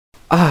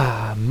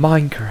Ah,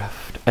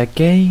 Minecraft. A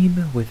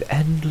game with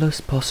endless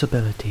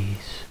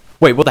possibilities.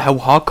 Wait, what the hell?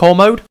 Hardcore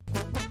mode?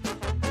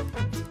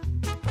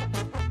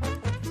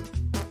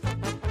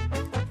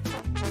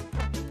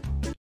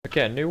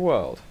 Okay, new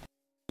world.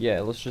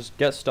 Yeah, let's just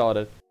get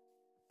started.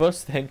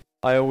 First thing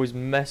I always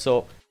mess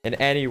up in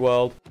any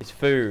world is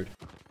food.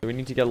 So we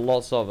need to get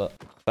lots of it.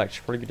 In fact, I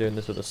should probably be doing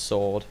this with a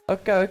sword.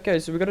 Okay,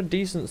 so we got a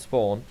decent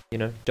spawn. You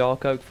know,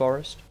 dark oak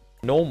forest,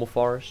 normal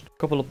forest, a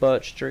couple of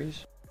birch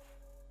trees.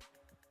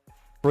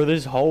 For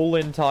this whole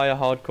entire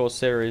hardcore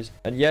series,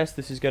 and yes,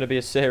 this is going to be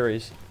a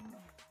series,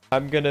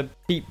 I'm going to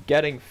keep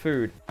getting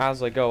food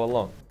as I go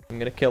along. I'm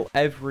going to kill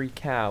every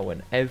cow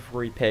and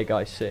every pig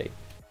I see.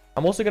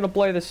 I'm also going to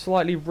play this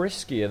slightly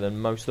riskier than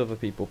most other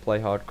people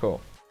play hardcore.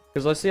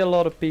 Because I see a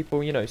lot of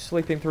people, you know,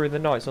 sleeping through the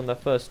nights on their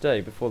first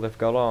day before they've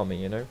got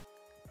army, you know.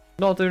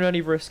 Not doing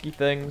any risky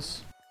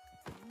things.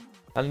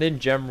 And in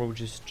general,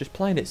 just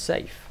playing it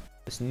safe.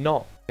 It's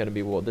not going to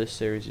be what this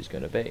series is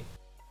going to be.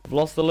 I've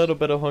lost a little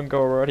bit of hunger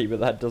already, but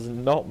that does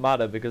not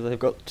matter because I've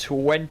got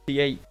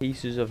 28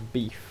 pieces of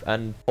beef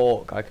and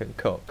pork I can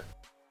cook.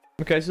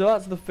 Okay, so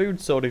that's the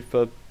food sorted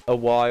for a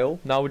while.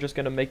 Now we're just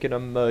going to make an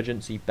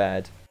emergency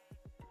bed.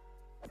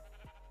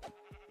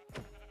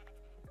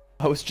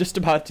 I was just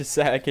about to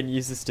say I can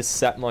use this to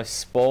set my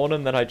spawn,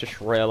 and then I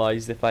just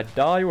realised if I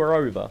die, we're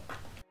over.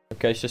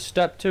 Okay, so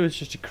step 2 is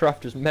just to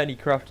craft as many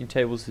crafting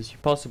tables as you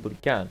possibly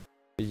can,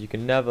 because you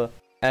can never,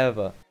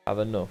 ever have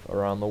enough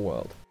around the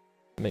world.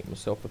 Make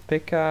myself a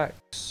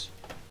pickaxe.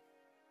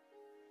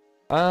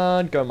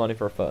 And go mining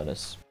for a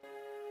furnace.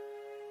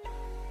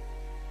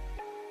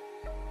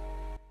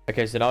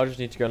 Okay, so now I just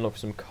need to go and look for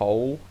some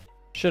coal.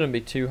 Shouldn't be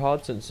too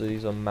hard since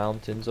these are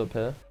mountains up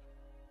here.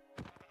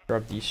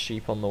 Grab these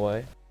sheep on the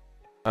way.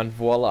 And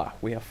voila,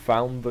 we have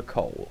found the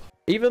coal.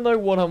 Even though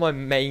one of my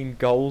main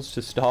goals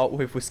to start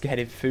with was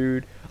getting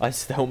food, I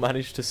still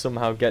managed to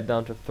somehow get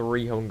down to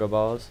 3 hunger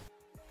bars.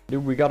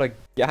 Dude, we got a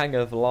gang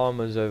of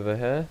llamas over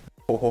here.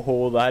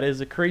 Oh, that is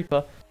a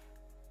creeper.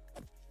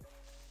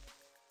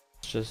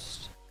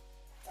 Just...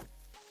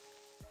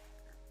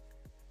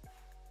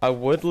 I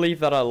would leave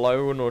that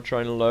alone or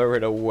try and lure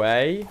it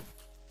away.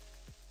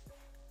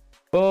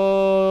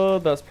 But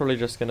that's probably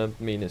just gonna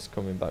mean it's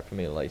coming back for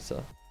me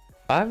later.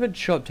 I haven't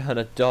chopped down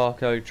a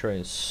dark oak tree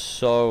in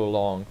so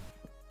long.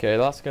 Okay,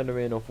 that's going to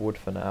be enough wood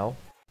for now.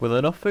 With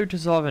enough food to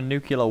survive a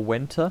nuclear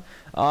winter,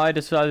 I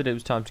decided it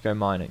was time to go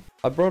mining.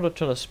 I brought a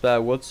ton of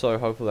spare wood, so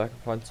hopefully I can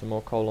find some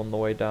more coal on the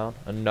way down.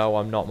 And no,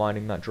 I'm not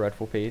mining that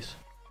dreadful piece.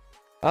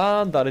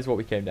 And that is what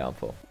we came down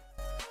for.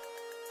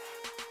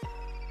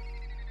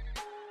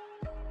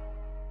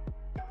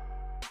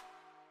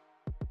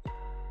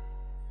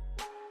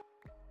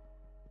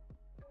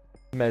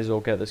 May as well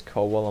get this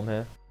coal while I'm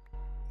here.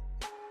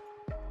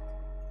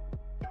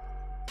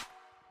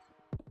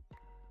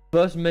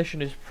 First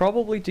mission is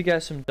probably to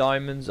get some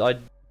diamonds. I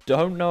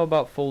don't know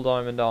about full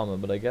diamond armor,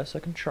 but I guess I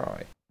can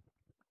try.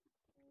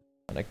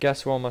 And I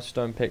guess while my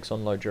stone picks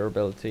on low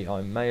durability,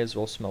 I may as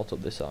well smelt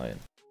up this iron.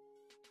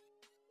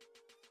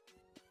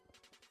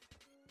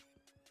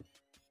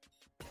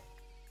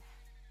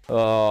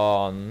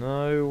 Oh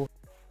no.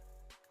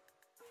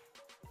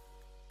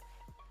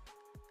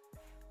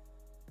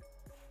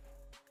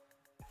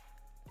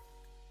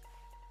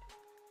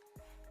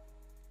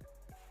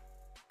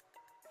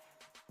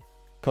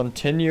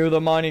 Continue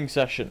the mining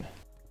session.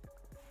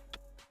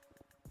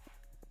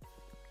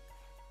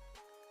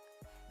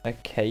 A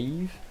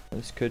cave?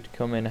 This could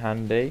come in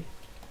handy.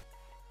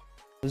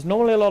 There's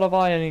normally a lot of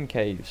iron in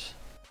caves.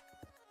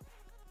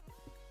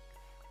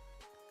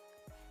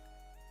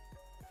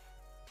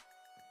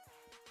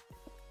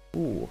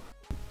 Ooh.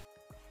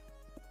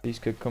 These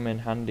could come in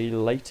handy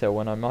later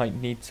when I might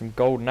need some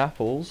golden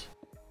apples.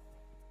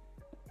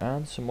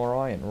 And some more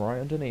iron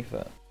right underneath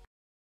it.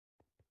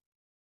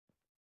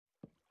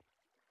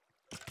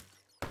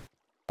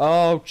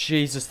 Oh,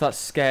 Jesus, that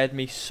scared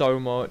me so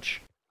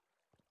much.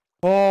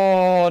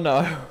 Oh,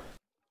 no.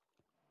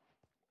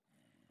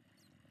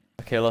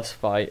 Okay, let's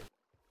fight.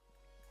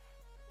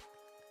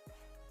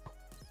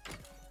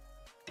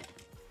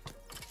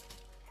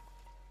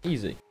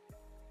 Easy.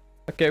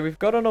 Okay, we've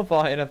got enough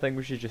iron. I think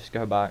we should just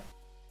go back.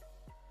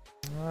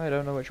 I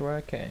don't know which way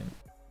I came.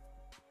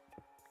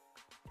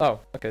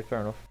 Oh, okay, fair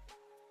enough.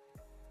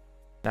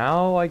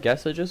 Now, I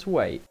guess I just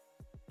wait.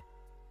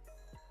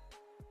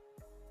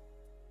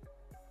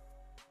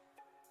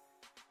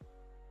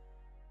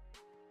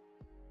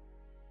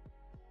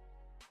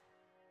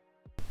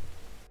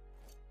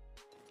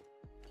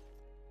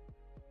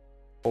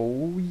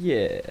 Oh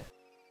yeah.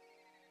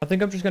 I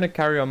think I'm just going to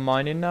carry on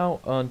mining now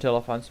until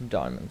I find some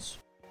diamonds.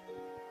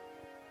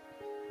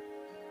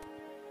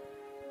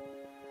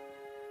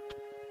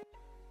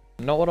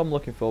 Not what I'm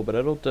looking for, but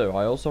it'll do.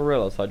 I also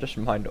realized I just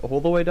mined all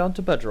the way down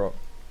to bedrock.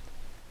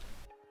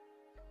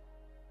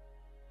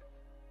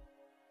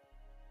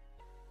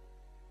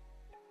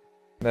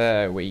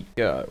 There we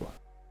go.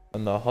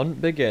 And the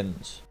hunt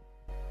begins.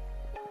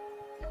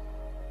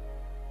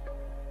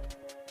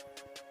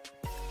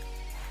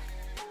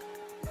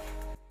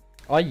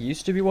 I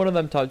used to be one of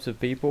them types of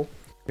people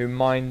who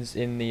mines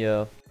in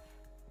the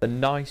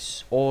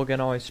nice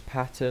organized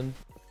pattern.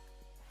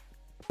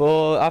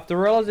 But after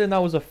realizing that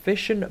was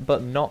efficient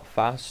but not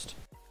fast,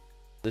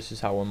 this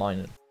is how we're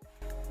mining.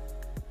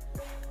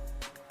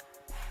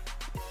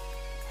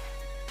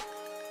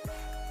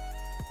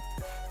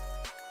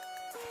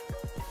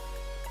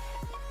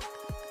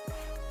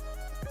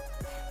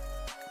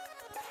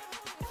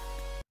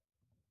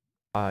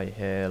 I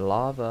hear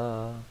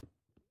lava.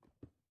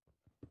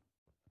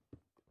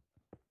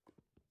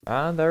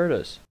 And there it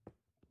is.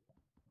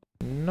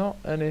 Not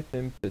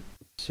anything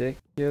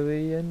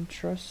particularly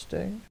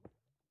interesting.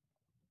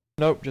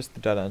 Nope, just the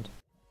dead end.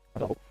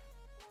 Oh.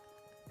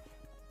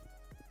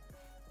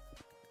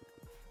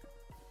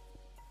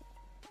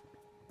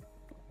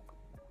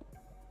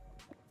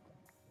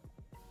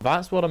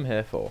 That's what I'm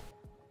here for.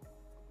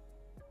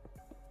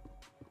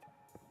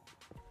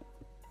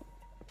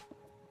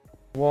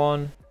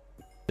 One,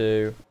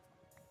 2,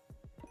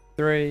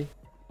 3,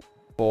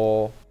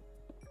 4,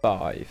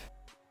 5.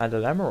 And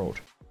an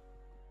emerald.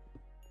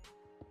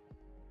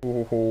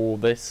 Ooh,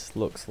 this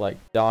looks like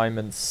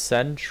Diamond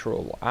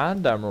Central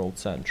and Emerald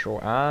Central.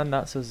 And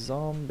that's a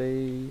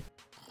zombie.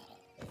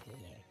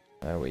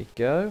 There we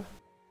go.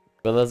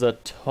 But there's a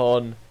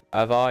ton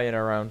of iron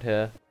around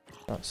here.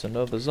 That's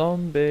another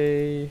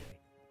zombie.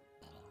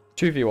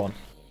 2v1.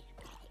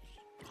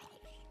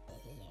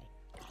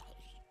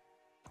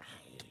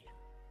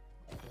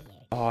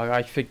 Oh,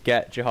 I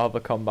forget Java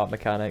combat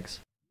mechanics.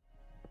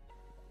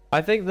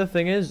 I think the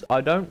thing is,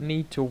 I don't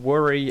need to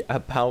worry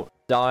about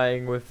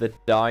dying with the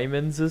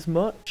diamonds as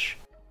much.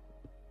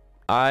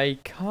 I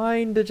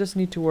kinda just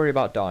need to worry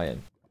about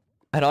dying.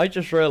 And I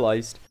just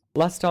realized,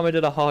 last time I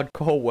did a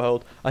hardcore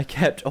world, I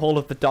kept all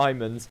of the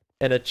diamonds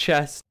in a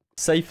chest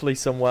safely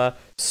somewhere,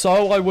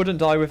 so I wouldn't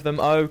die with them.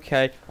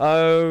 Okay.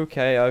 I've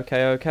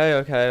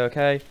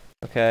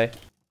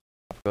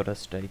gotta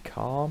stay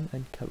calm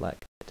and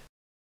collected.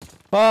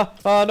 No,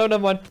 never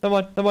mind.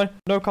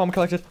 No, calm and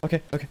collected.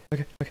 Okay.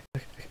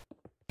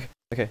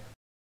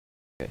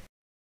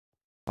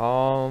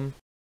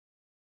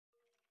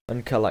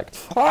 And collect.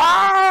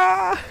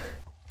 Ah!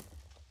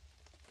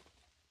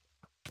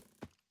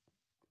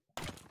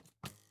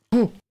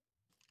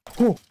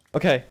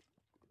 Okay.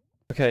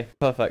 Okay,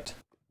 perfect.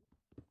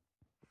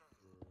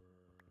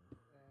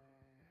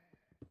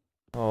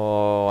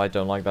 Oh, I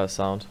don't like that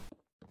sound.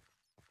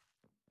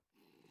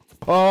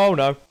 Oh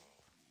no.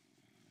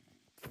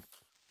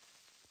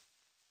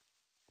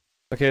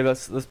 Okay,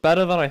 that's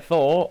better than I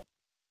thought.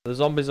 The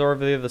zombies are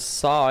over the other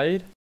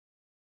side.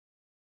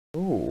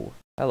 Ooh,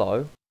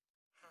 hello.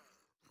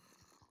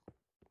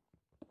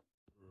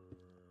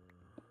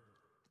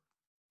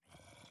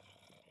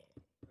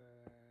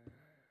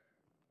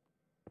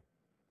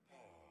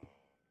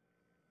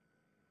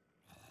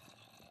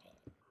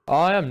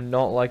 I am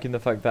not liking the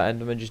fact that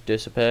Enderman just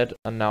disappeared,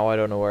 and now I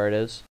don't know where it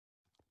is.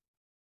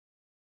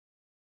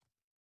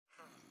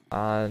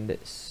 And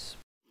it's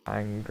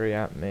angry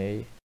at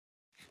me.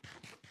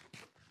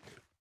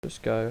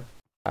 Just go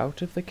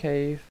out of the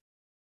cave.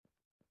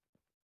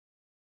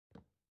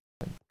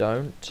 And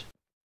don't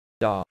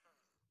die.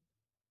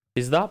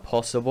 Is that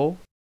possible?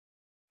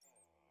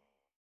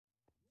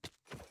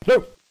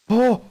 No!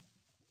 Oh!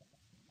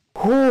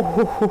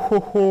 Oh!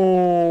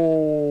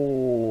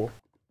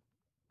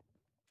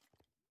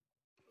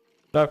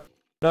 No.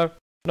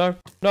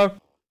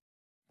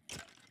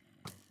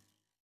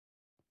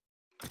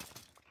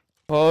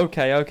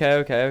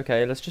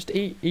 Okay. Let's just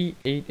eat.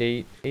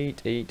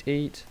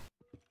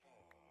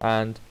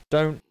 And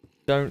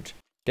don't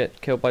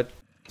get killed by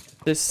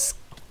this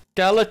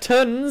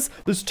skeletons.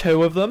 There's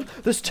two of them.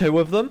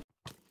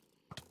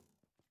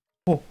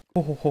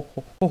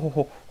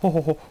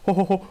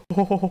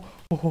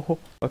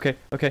 Okay.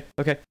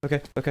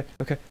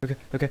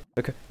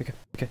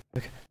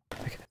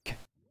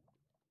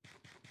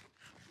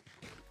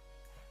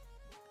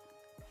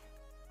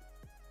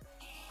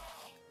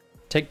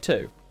 Take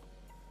two.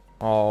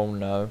 Oh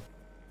no.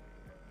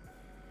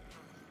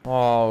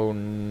 Oh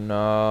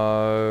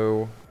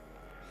no.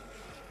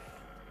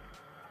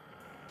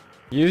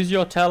 Use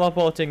your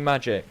teleporting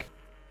magic.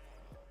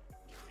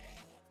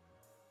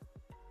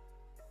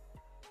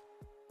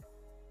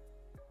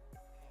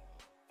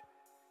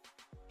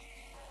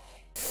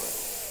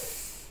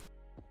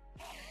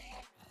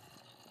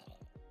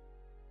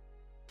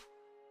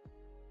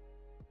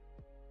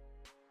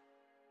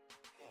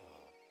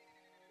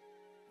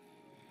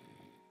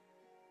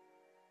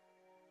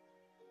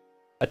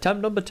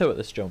 Attempt number 2 at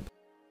this jump.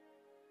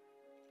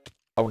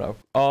 Oh no.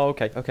 Oh,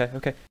 okay.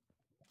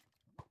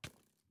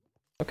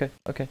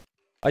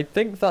 I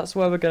think that's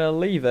where we're gonna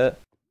leave it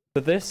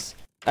for this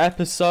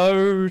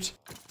episode.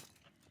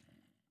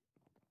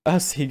 I'll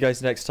see you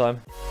guys next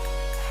time.